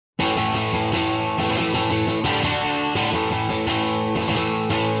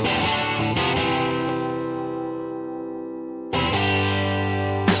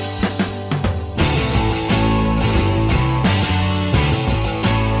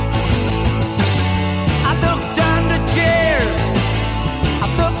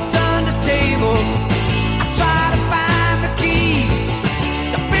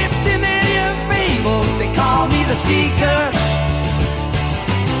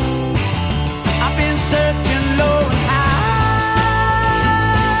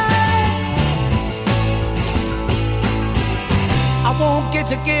get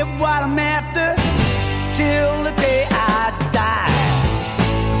to get what I'm after till the day I die.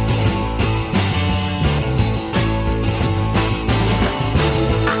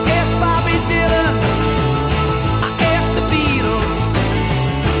 I asked Bobby Dylan, I asked the Beatles,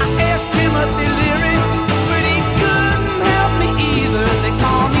 I asked Timothy Leary, but he couldn't help me either. They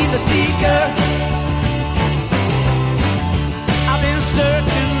call me the seeker. I've been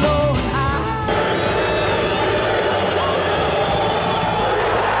searching low and high.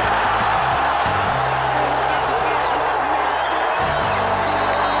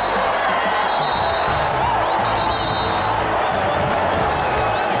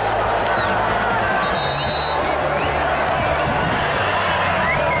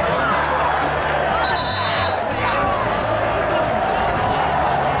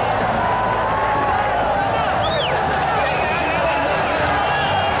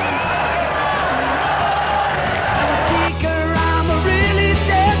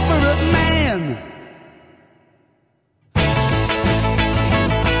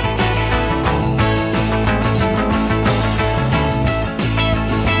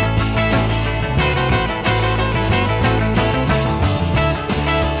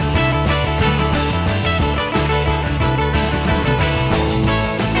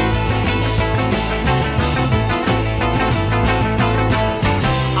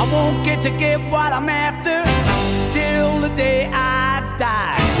 To get what I'm after till the day I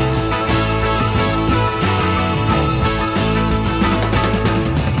die.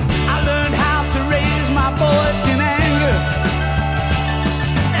 I learned how to raise my voice in anger.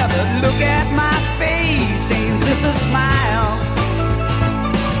 Never look at my face, ain't this a smile?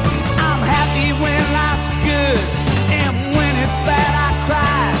 I'm happy when life's good, and when it's bad I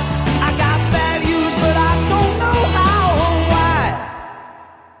cry. I got values, but I don't know how or why.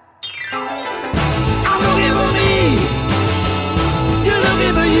 I'm looking for me, you're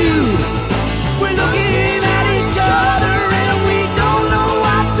looking for you. We're looking at each other and we don't know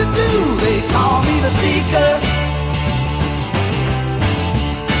what to do. They call me the seeker.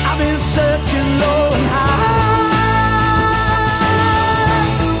 I've been searching low and high.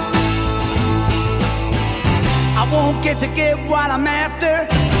 I won't get to get what I'm after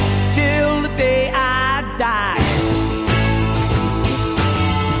till the day I die.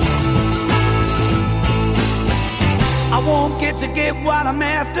 I won't get to get what I'm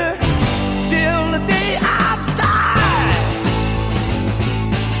after till the day I die.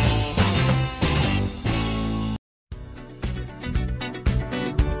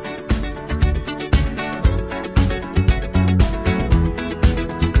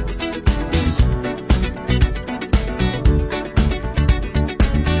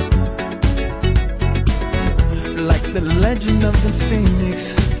 Like the legend of the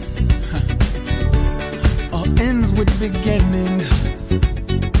Phoenix, ends with beginnings.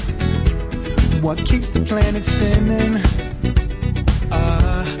 What keeps the planet spinning?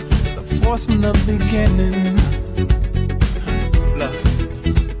 The force from the beginning. Look.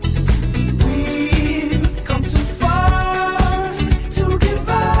 We've come too far to give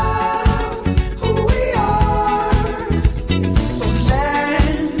up who we are. So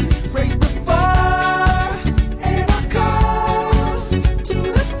let's raise the bar and our cups to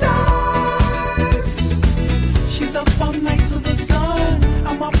the stars. She's up all night to the sun.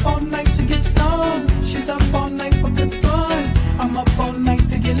 I'm up all night to get some. She's up all night for good fun. I'm up all night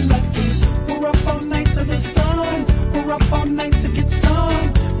to get lucky. We're up all night to the sun. We're up all night to get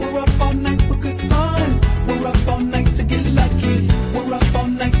some. We're up all night for good fun. We're up all night to get lucky. We're up all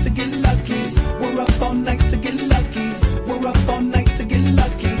night to get lucky. We're up all night to get lucky. We're up all night to get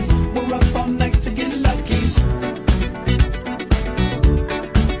lucky. We're up all night to get lucky.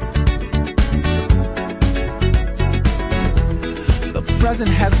 Present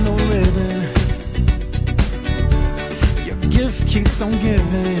has no ribbon. Your gift keeps on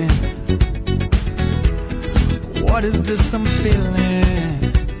giving. What is this I'm feeling?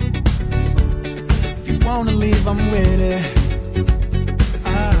 If you wanna leave, I'm with it.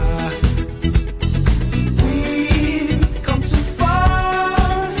 We've come too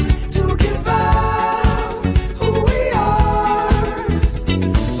far to give up who we are.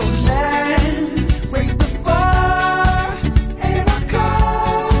 So let's raise the bar and our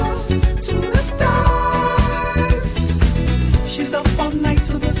cups to the stars. She's up all night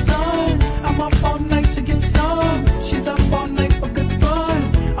to the sun. I'm up all night to get some. She's up all night for good fun.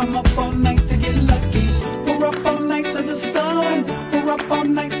 I'm up all night to get lucky. We're up all night to the sun. We're up all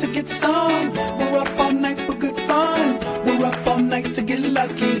night to get some. We're up all night for good fun. We're up all night to get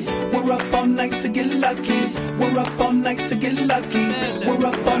lucky. We're up all night to get lucky. We're up all night to get lucky. We're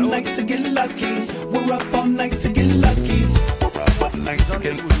up all night to get lucky. We're up all night to get lucky. ميزان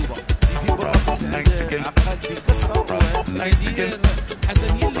الأجوبة يزيد بالرصاص عند عقاد بكثرة واللاعبين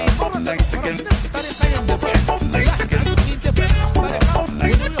الحسنيين اللي مرة أخرى بنفس الطريقة يندفع لاحق عدو يندفع بنفس الطريقة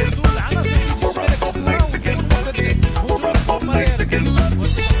وينو ياخذوا العناصر اللي في الشبكة الكبرى ويكونوا مرتدين هجوم ممارس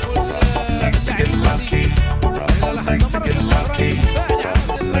واللاعب الغادي إلى لاحظنا مرة أخرى دفاع لعناصر الحكم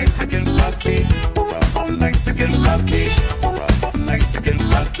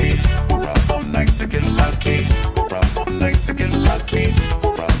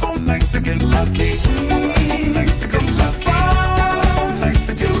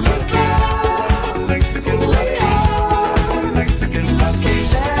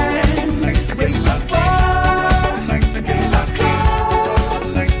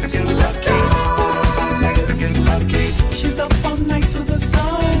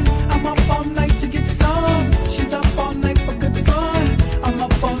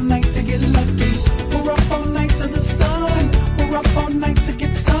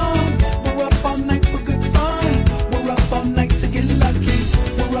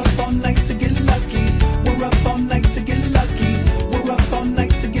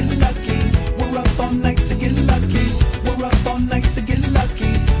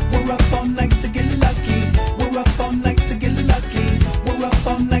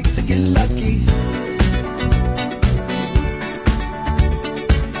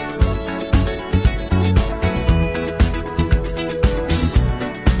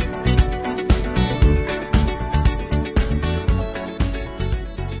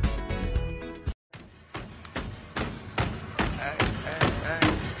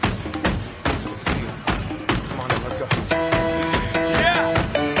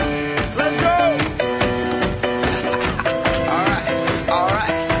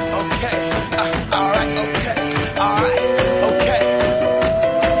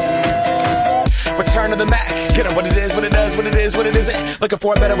Looking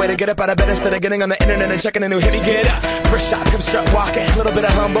for a better way to get up out of bed instead of getting on the internet and checking a new hit. Me get up, first shot, come strut walking. A little bit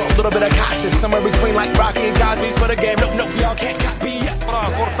of humble, a little bit of cautious. Somewhere between like Rocky and Cosby's for the game. Nope, nope, y'all can't copy yet.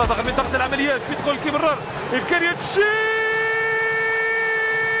 فرصة ضغط من ضغط العمليات بيدخل كيمرر إمكانية تشيل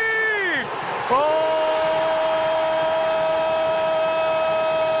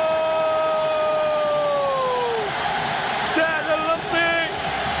سعد اللمطي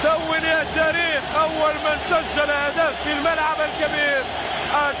دون يا تاريخ أول من سجل هدف في الملعب الكبير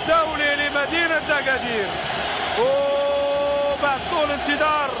الدولي لمدينة أكادير. وبعد طول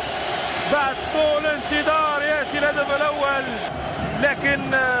انتظار يأتي الهدف الأول،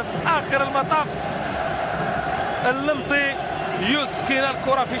 لكن في آخر المطاف اللمطي يسكن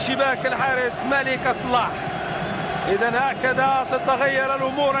الكرة في شباك الحارس مالك صلاح. إذا هكذا تتغير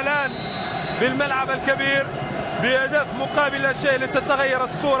الأمور الآن بالملعب الكبير بهدف مقابل لا شيء لتتغير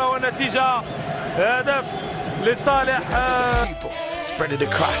الصورة والنتيجة. هدف لصالح Spread it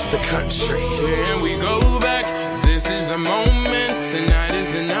across the country. Here we go back. This is the moment. Tonight is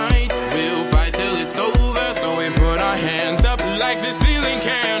the night. We'll fight till it's over. So we put our hands up like the ceiling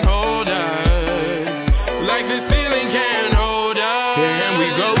can't hold us. Like the ceiling can't hold us. Here we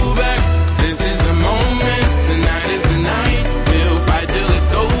go back. This is the moment. Tonight is the night. We'll fight till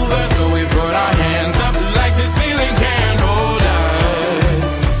it's over. So we put our hands up like the ceiling can't hold us.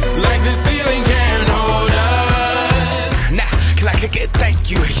 Like the ceiling can't hold us. Nah, can I kick it? Thank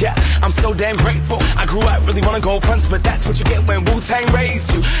you. Yeah, I'm so damn grateful. I grew up really wanna go fronts, but that's what you get when Wu-Tang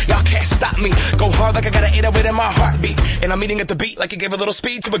raised you. Y'all can't stop me. Go hard like I got an 808 in my heartbeat. And I'm eating at the beat like it gave a little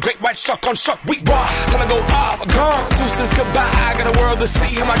speed to a great white shark on shark week. Raw, time to go off, gone. Deuces goodbye. I got a world to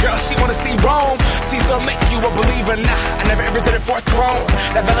see. And my girl, she wanna see Rome. Caesar make you a believer. Nah, I never ever did it for a throne.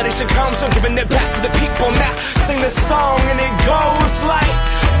 That validation comes from giving it back to the people. Now sing this song and it goes like,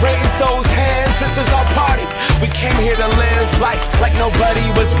 raise those hands, this is our party. We came here to live life like nobody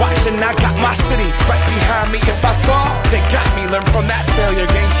was watching. I got my city right behind me. If I fall, they got me. Learn from that failure,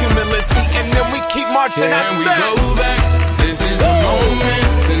 gain humility, and then we keep marching. Can we go back? This is the moment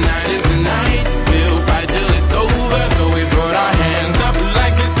tonight.